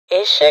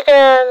It's your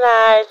girl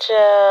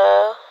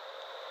Naija.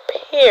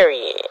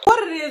 Period.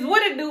 What it is,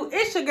 what it do?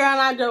 It's your girl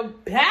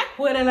Naija back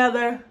with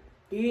another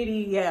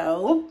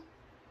video.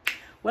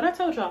 What I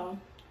told y'all?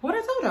 What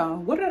did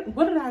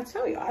I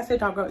tell y'all? I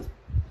said, y'all girls,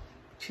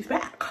 she's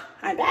back.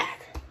 I'm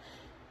back.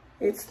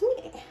 It's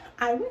me.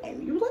 I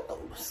win. You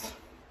lose.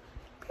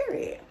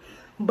 Period.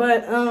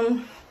 But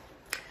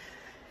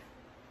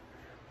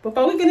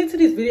before we get into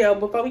this video,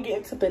 before we get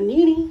into the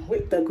nitty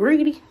with the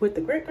gritty, with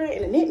the grit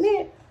and the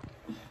knit,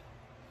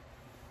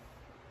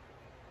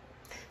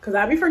 because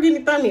I be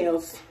forgetting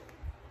thumbnails.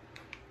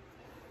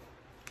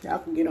 Y'all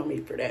can get on me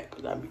for that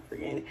because I be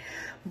forgetting.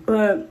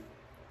 But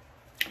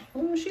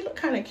she look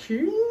kind of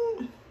cute.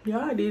 Y'all,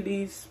 I did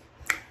these,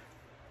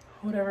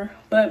 whatever.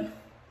 But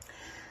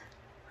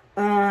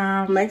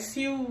make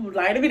sure you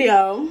like the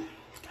video,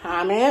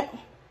 comment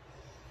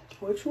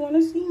what you want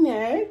to see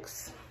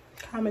next,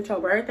 comment your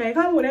birthday,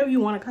 comment whatever you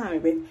want to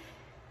comment, but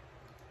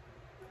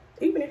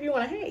even if you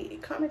want to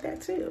hate, comment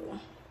that too.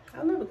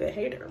 I love a good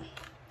hater.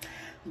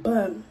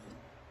 But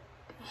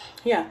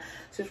yeah,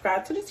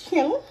 subscribe to this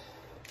channel,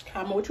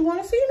 comment what you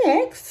want to see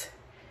next,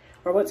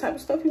 or what type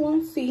of stuff you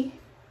want to see,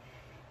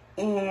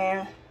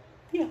 and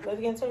yeah, let's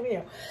get into the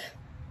video.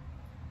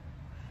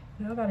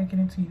 Y'all gotta get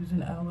into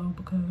using aloe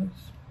because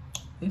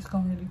it's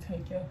gonna really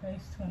take your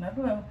face to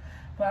another level.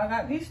 But I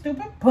got these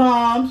stupid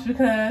bumps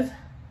because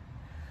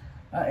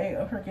I ate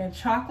a freaking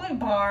chocolate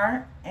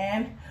bar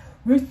and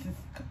Reese's.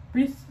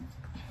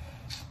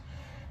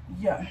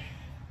 Yeah.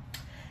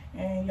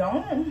 And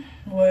y'all,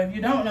 well, if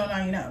you don't know,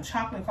 now you know.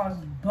 Chocolate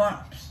causes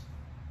bumps.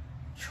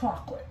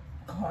 Chocolate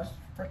causes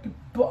freaking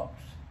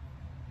bumps.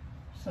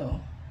 So,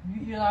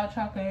 if you eat a lot of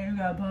chocolate and you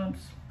got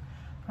bumps,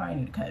 probably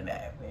need to cut it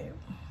back, babe.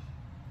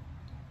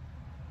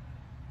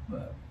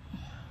 But,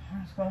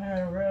 let's go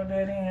ahead and rub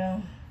that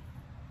in.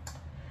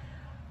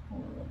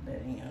 Rub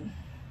that in.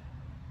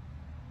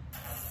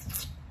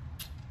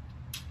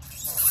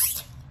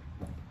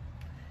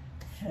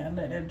 And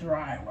let it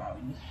dry while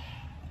we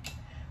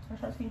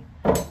brush our teeth.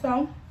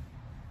 So,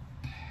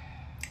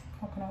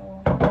 coconut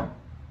oil.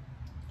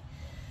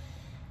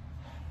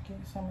 Get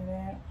some of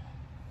that.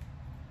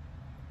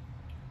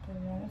 Put it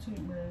on the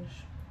toothbrush.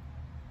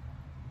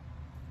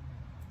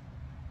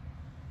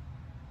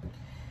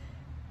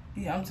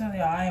 Yeah, I'm telling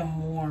you, I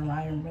am warm.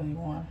 I am really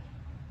warm.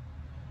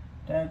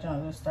 That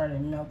junk just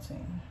started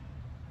melting.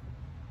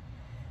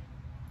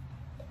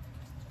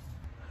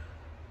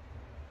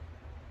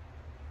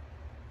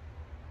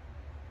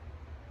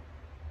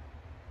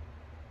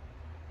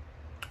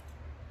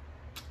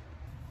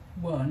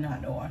 Well,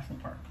 not the washing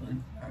part, because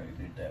I already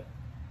did that.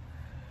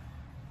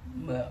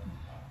 But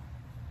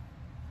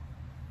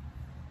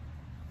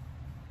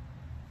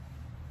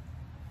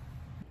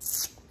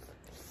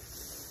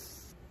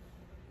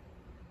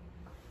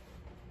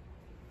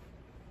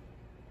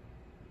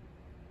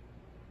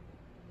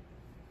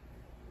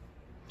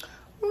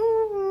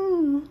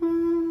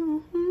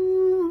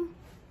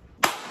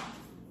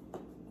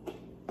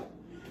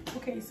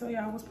okay, so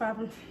y'all, what's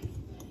poppin'?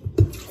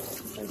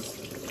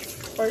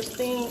 First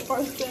thing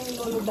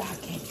on the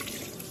docket.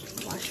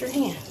 Wash your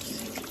hands.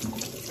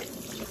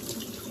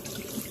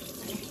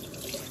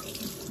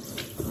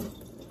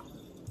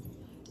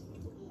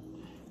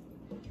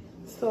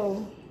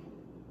 So,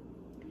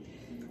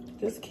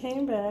 just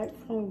came back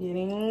from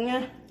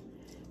getting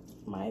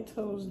my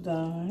toes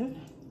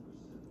done.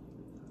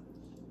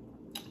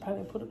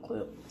 Probably put a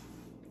clip.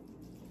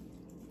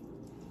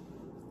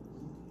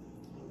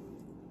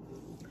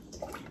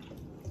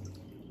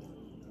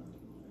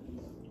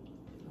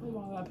 Oh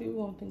my God, people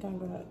won't think I'm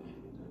good.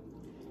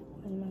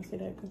 I'm not say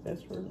that because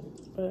that's rude,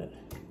 but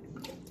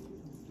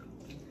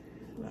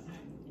no,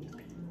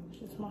 it's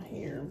just my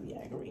hair be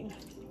aggravating.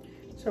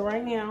 So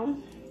right now,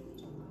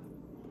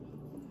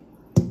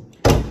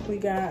 we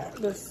got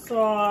the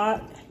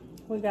salt,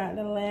 we got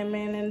the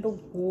lemon and the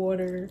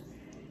water.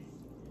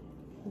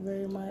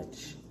 Very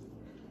much,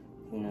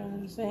 you know what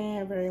I'm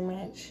saying? Very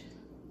much.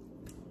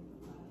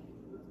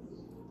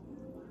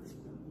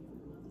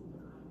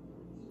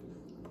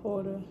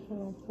 Pour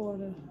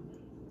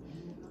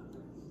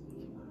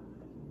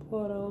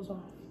those off.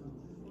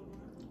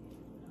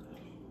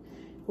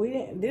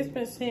 This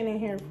been sitting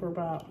here for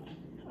about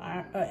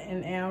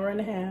an hour and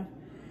a half,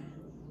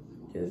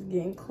 just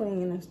getting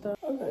clean and stuff.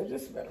 Okay,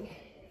 just better.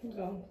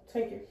 So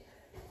take it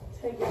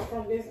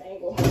from this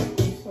angle.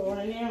 So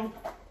right now,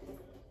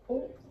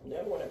 oh,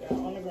 that's what I got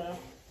on the ground.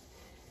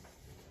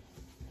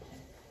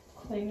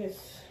 Clean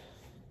this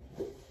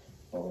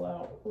bowl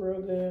out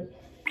real good.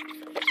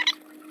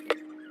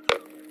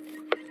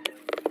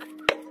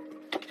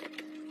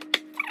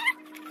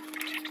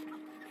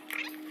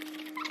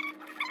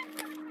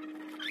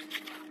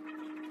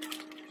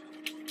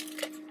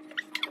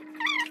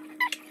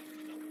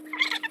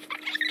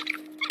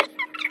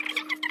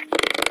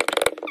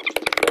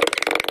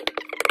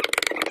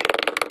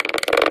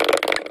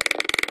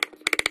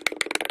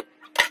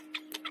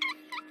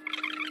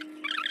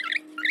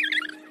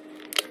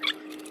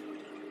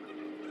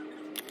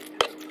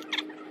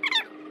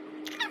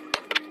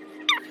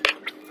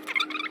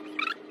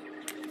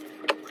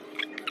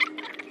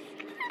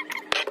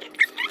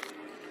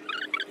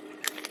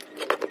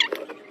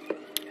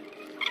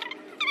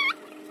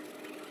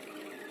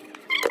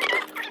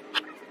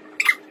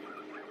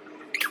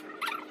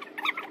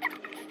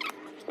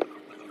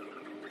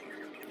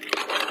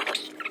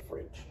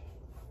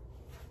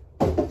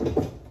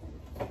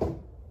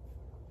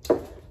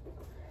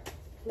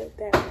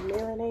 that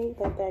marinade,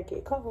 let that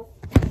get cold.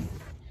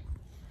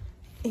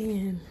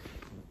 And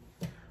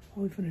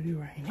what we're gonna do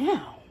right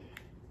now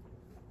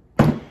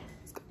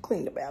is go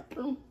clean the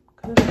bathroom.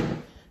 Cause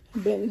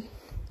it's been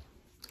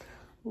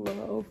a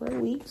little over a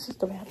week since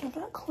the bathroom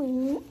got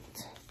cleaned.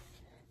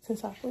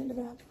 Since I cleaned the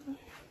bathroom.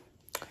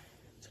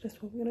 So that's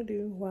what we're gonna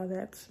do while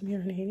that's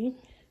marinating.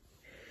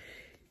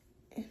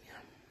 And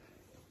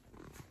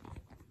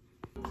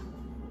yeah.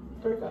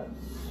 3 cups.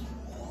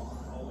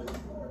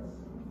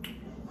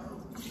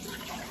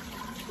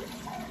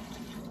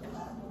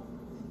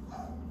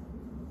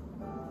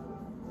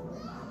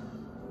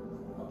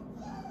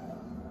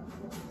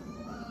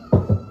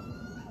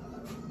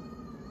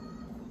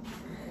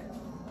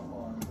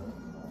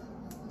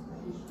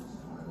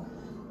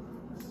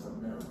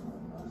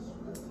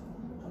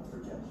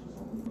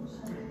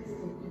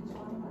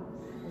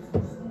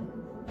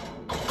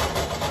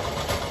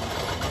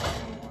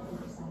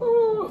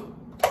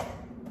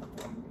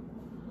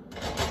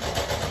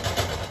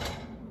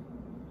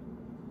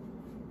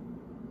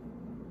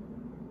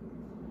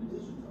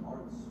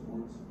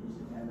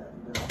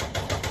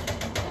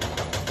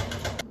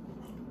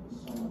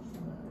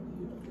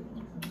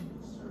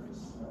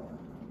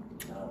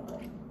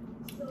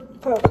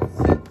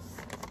 Cups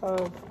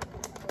of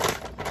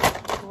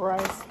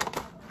rice.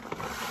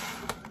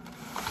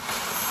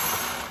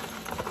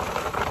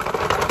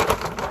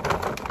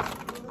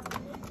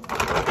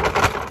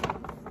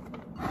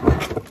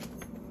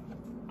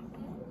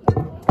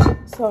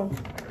 So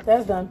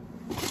that's done.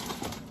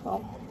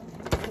 So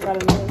I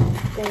got another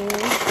thing,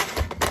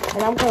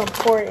 and I'm gonna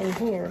pour it in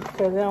here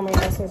because it don't make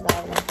no sense to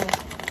have it in here.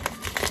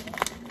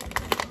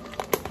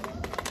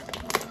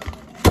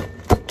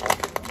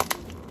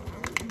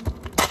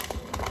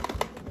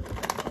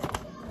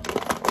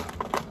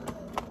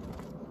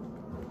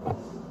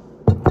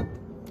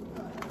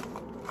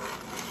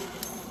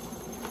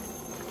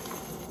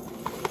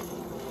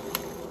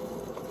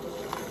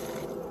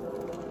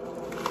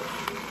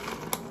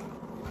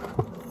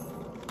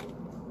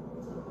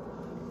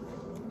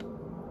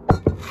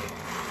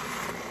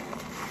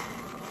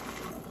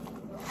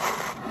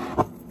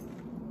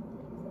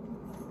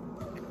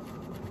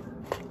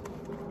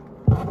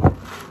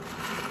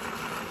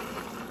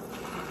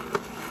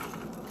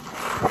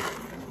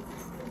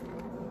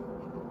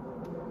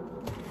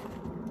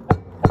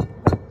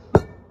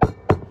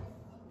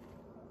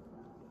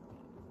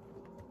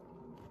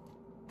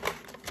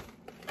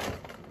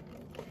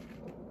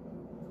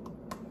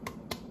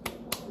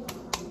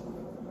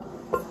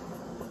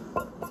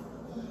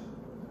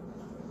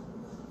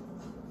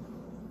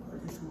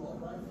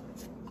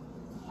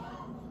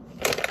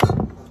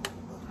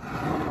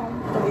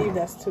 I believe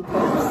that's 2 cups.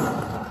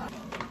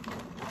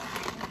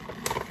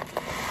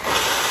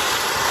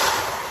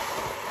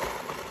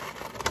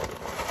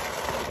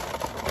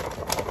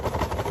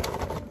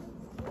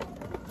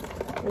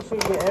 You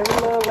should get every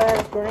little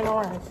last grain of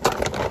rice.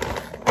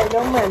 Pay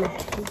your money.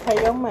 You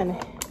pay your money.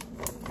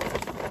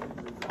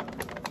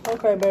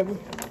 Okay, baby.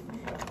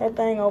 That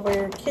thing over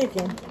here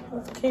kicking.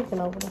 It's kicking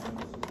over there.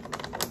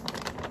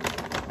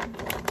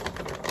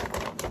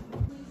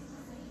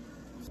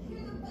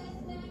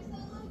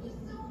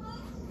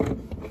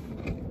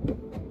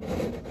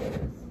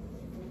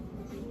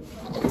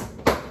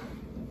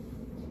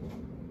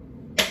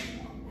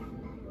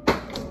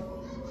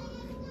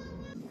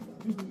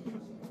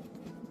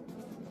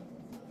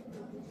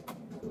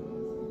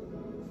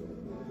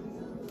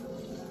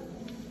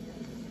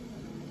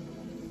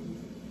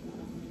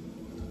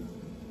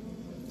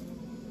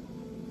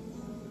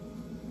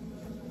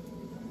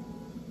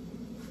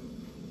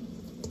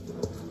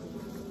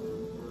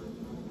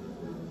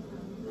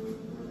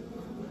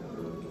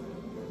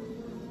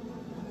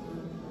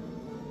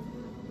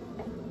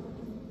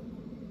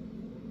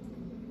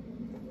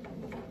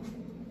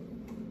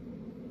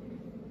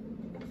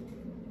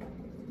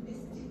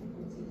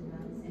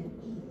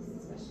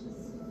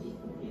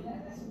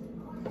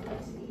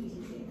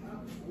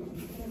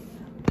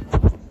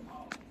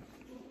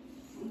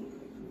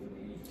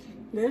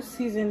 They're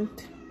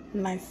seasoned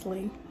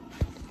nicely.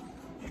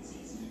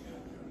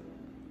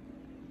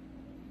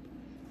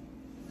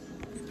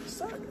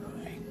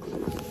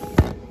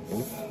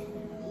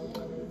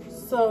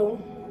 So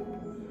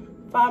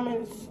 5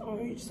 minutes on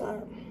each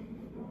side.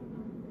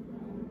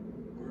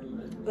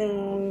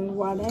 And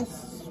while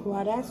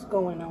that's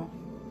going on,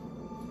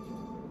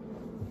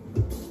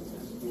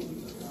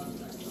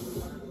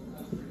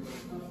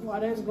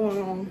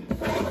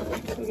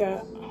 we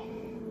got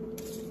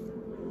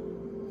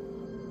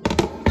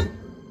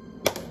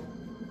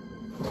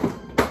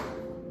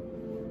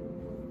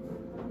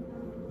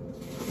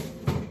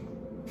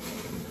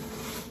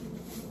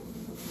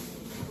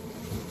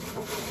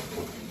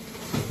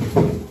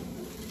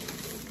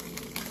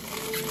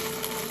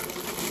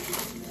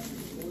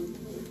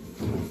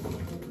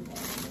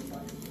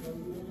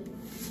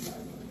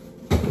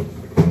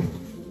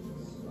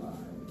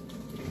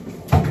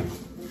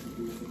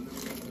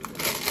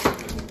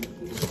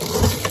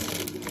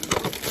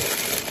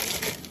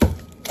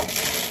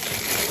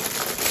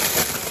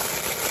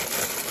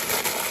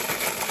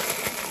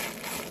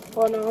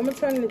Well, no, I'm gonna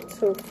turn it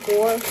to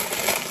 4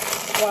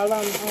 while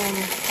I'm doing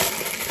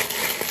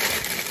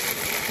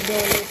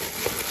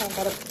this. I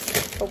gotta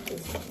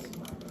focus.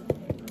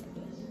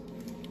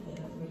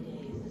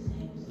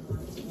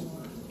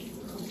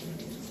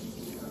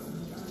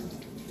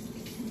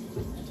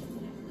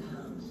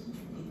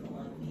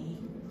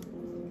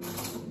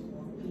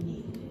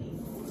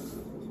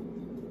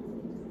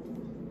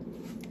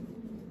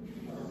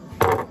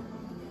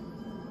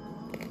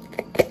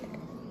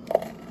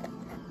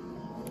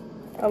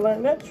 I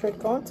learned that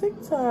trick on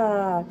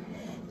TikTok.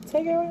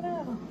 Take it right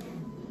now.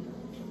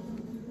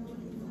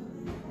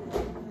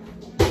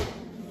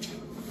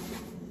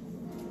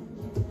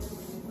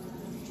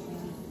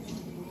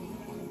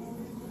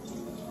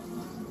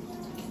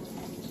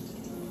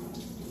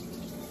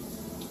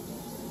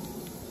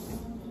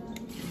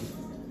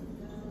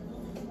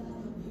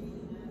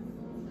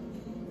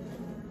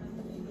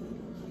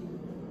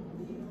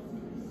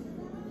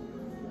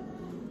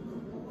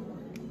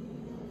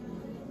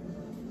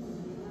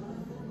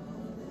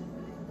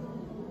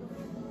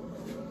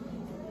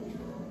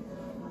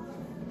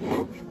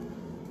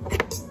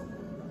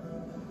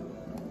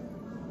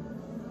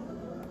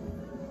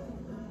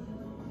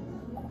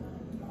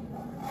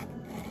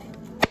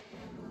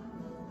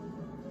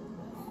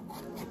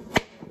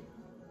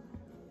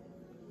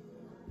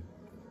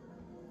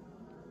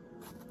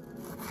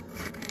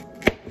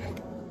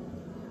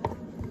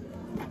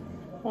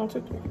 One,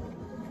 two, three.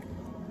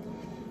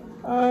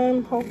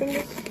 I'm hoping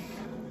this.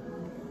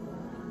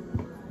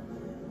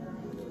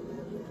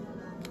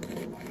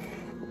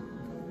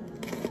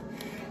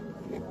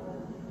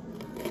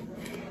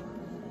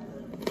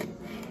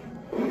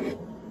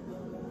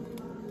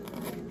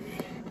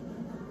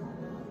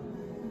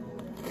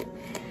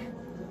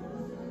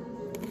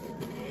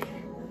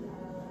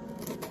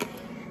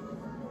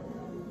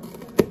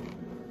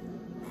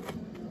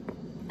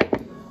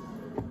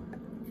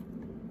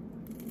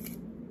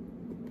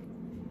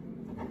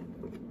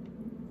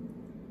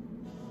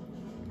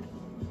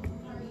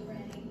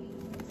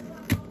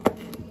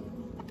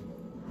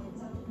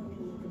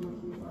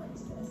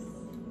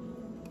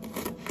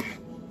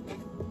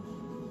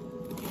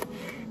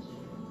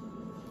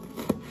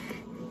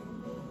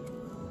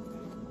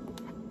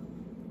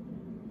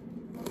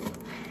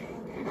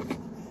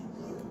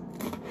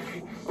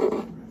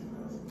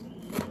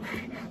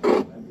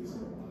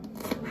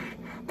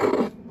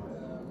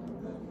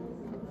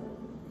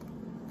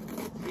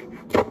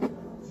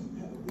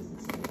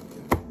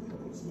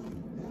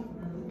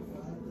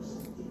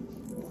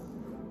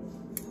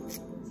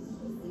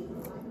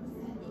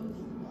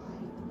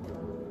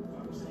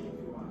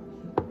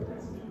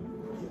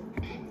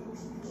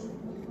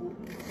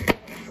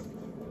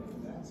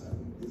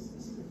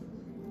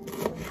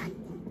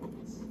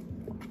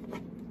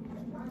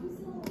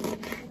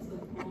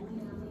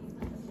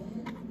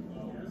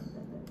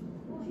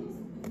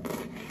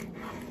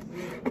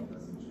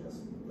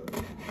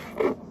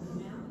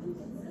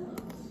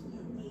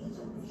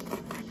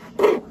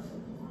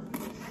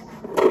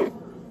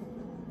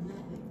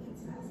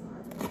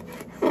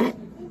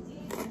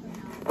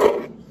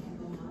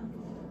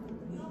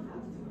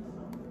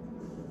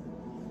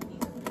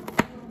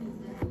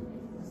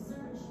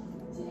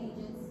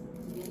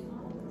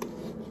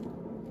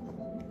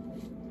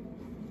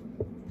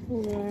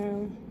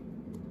 And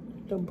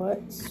the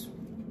butts.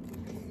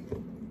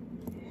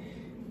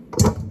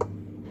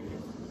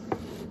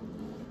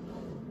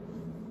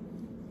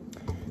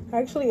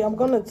 Actually, I'm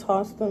gonna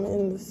toss them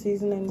in the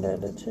seasoning that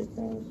the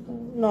chicken.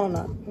 No, I'm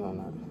not. No, I'm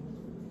not.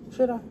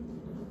 Should I?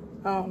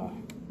 I don't know.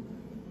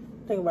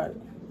 Think about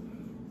it.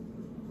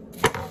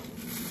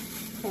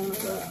 Oh my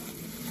god.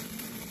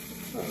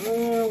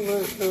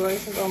 The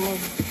rice is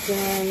almost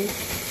done.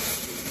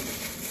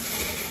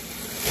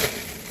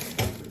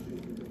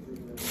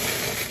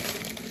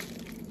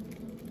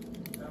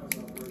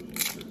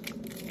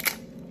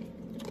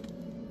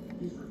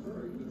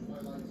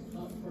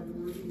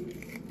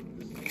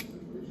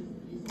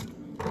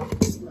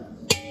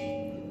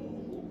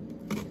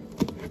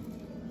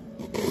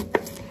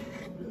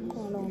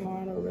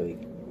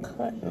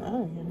 Cut an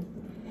onion,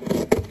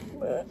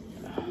 but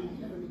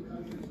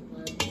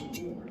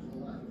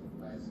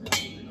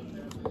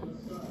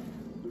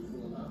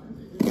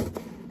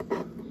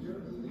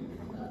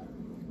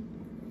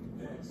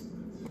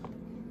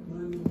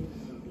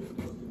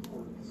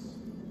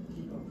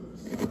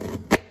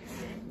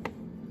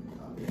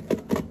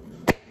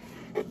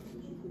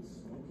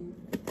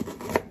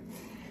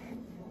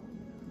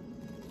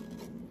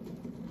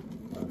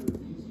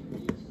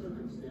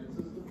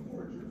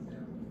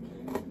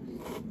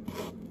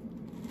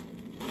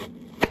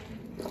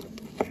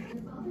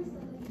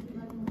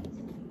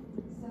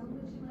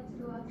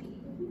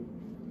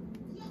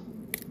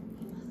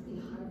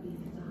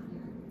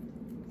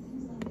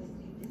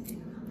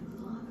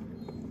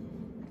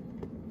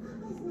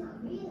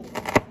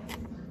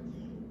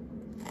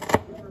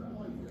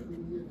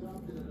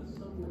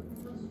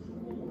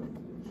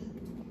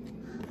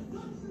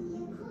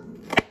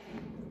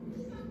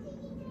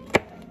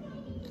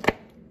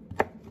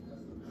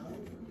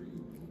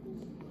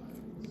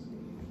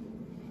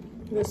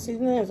The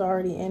seasoning is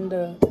already in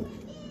the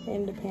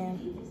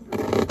pan.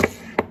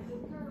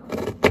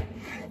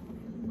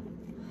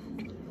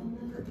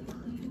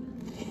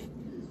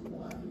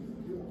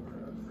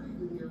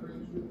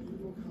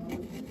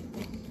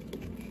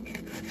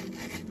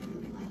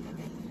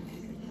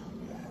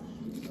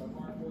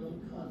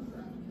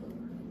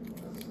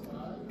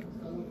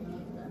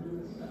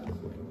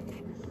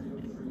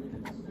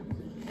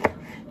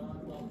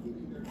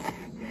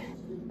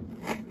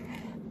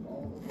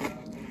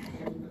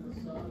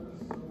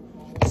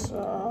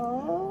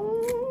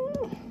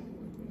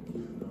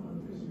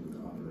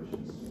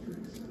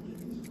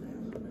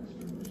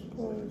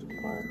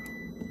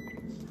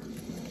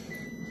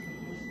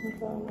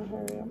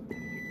 Hurry up.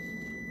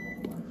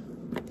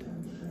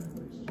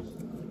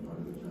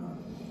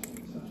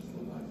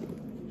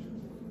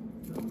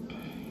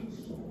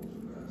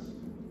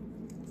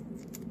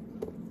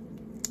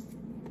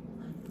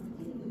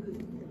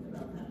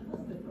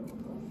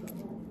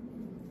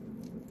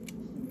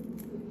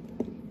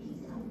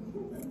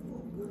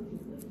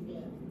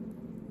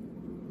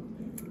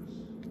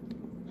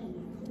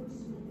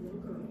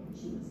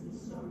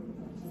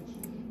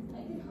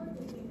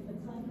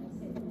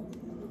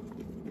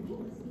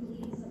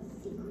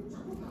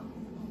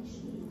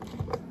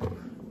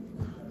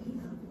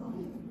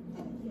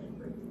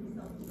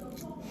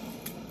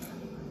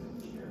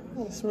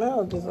 The smell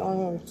of these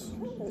onions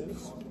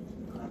is,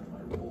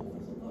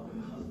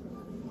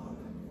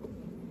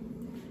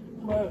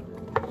 but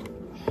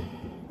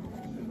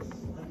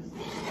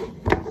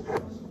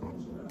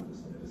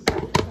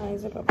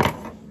eyes up.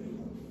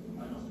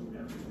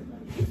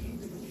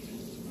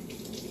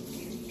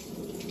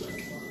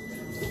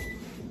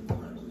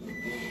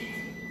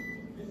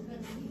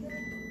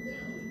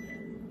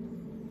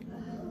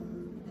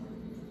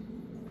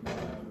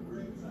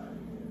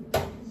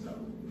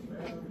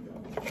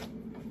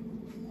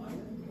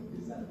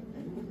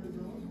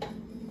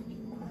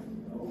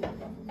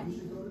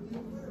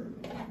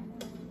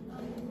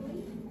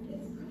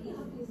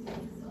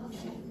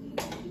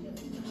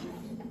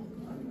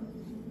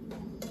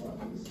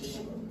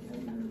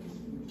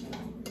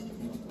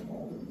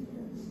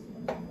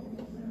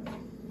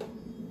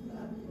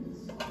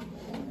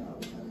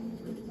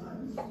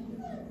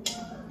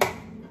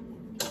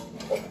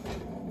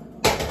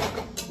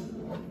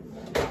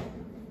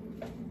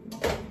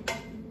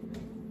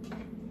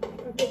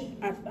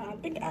 I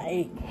think I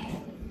ate.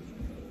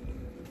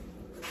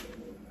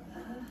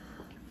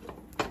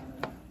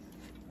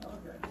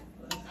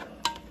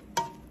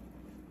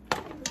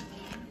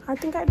 I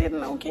think I did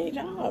an okay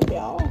job,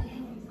 y'all.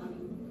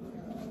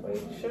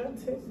 Wait, should I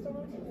taste the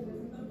one?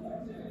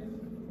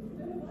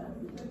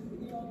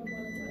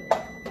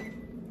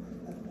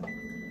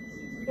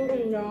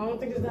 Y'all, I don't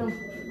think it's done.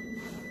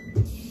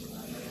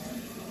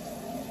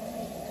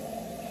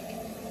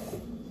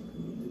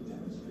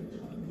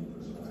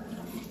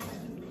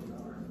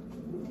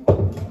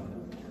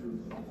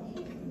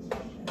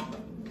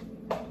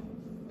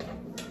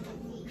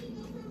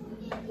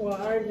 Well,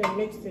 I already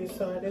mixed it,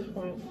 so at this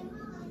point.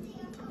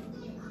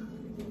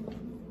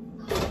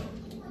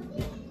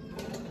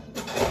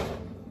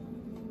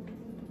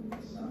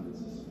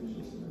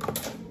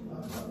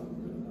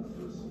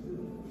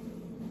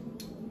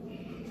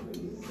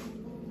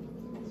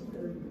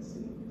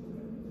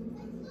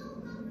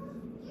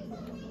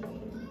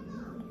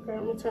 Okay,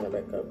 I'm gonna turn it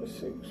back up to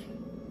 6.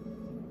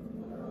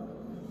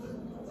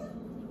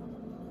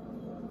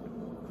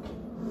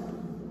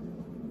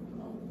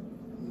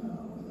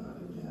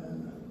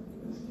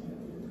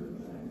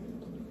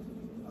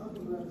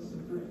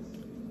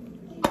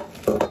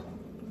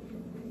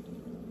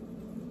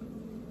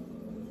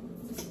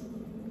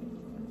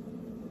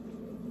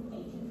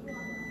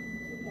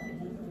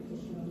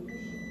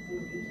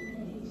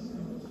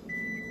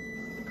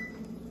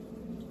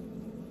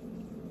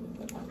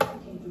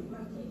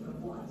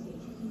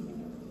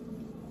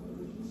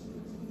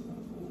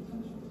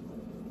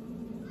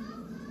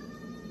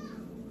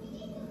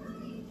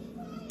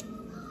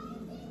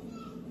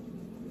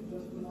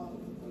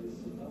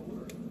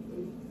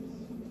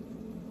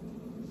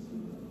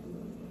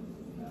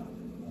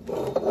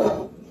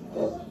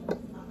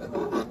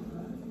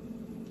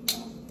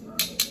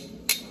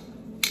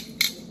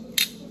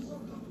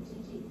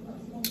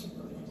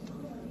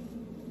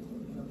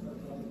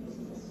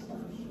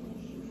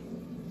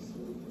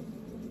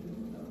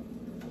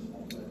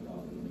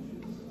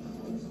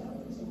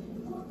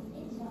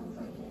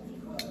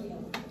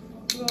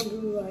 We're gonna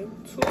do like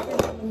 2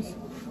 things.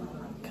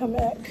 Come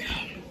back.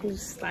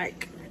 Just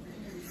like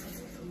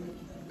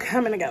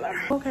coming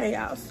together. Okay,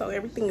 y'all. So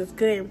everything is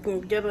good.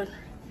 Everything together.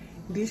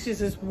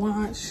 Dishes is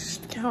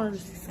washed.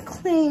 Counters is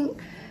clean.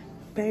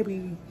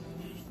 Baby,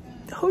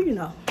 who you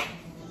know?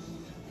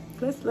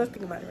 Let's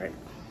think about it,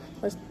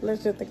 right?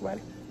 Let's just think about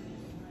it.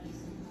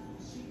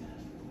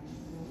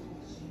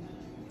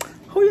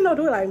 Who you know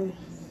do it like me?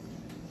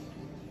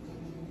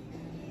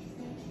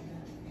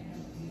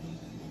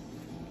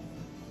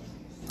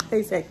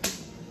 Exactly.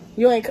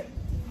 You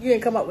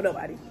ain't come up with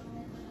nobody.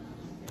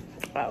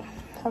 Oh,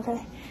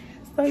 okay.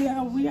 So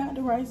yeah, we got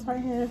the rice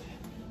right here.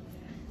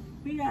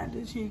 We got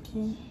the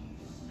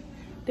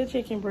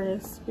chicken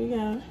breast. We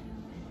got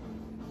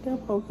the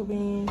poker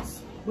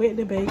beans with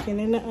the bacon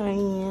and the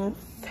onions.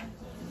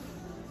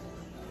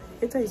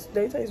 They taste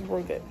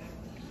real good.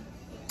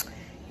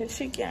 The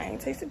chicken, I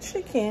ain't tasted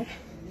chicken.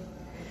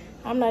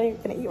 I'm not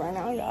even gonna eat right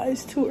now, y'all.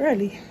 It's too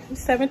early.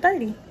 It's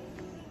 7:30.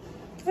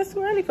 That's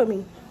too early for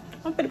me.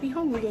 I'm gonna be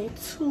hungry in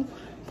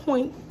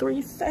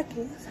 2.3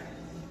 seconds.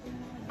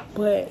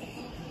 But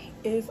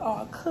it's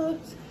all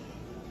cooked.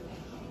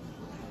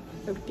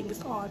 Everything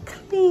is all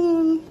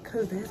clean.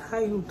 Cause that's how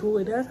you do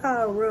it. That's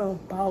how a real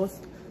boss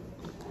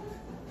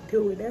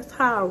do it. That's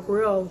how a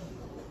real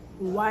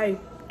wife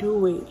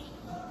do it.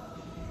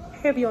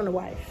 Heavy on the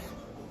wife.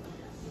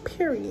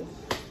 Period.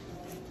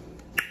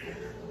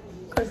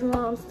 Cause you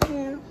know what I'm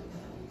saying?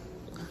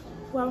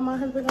 Whoever my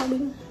husband gonna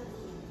be,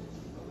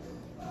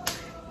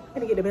 I'm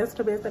gonna get the best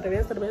of the best of the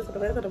best of the best of the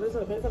best of the best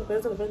of the best of the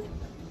best of the best.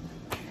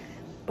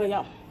 But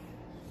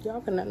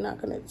y'all can not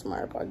connect to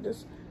my AirPod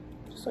just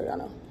so y'all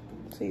know.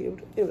 See,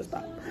 it was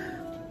stop.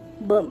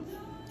 But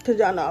cause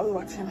y'all know I was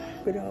watching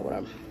video or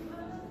whatever.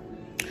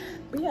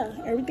 But yeah,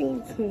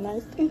 everything's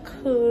nice and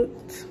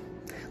cooked.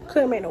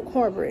 Couldn't make no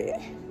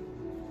cornbread.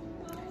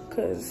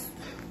 Cause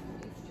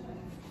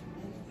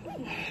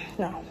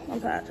no, I'm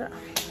tired, y'all.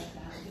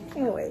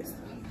 Anyways,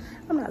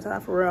 I'm not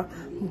tired for real,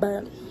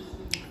 but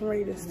I'm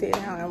ready to sit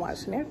down and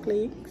watch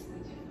Netflix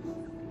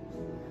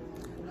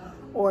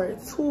or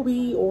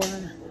Tubi or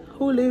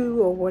Hulu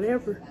or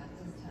whatever.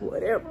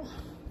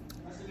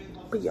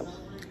 But yeah,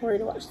 I'm ready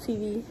to watch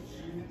TV.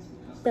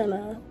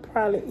 Gonna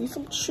probably eat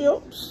some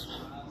chips,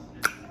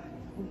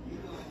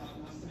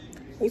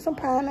 eat some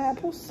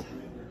pineapples.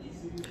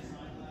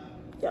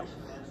 Yeah,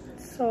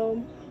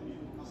 so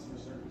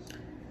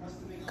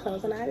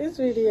closing out this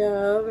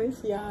video. Make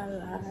sure y'all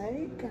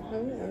like,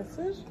 comment, and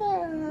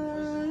subscribe.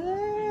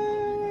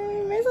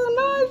 Make some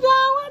noise, y'all.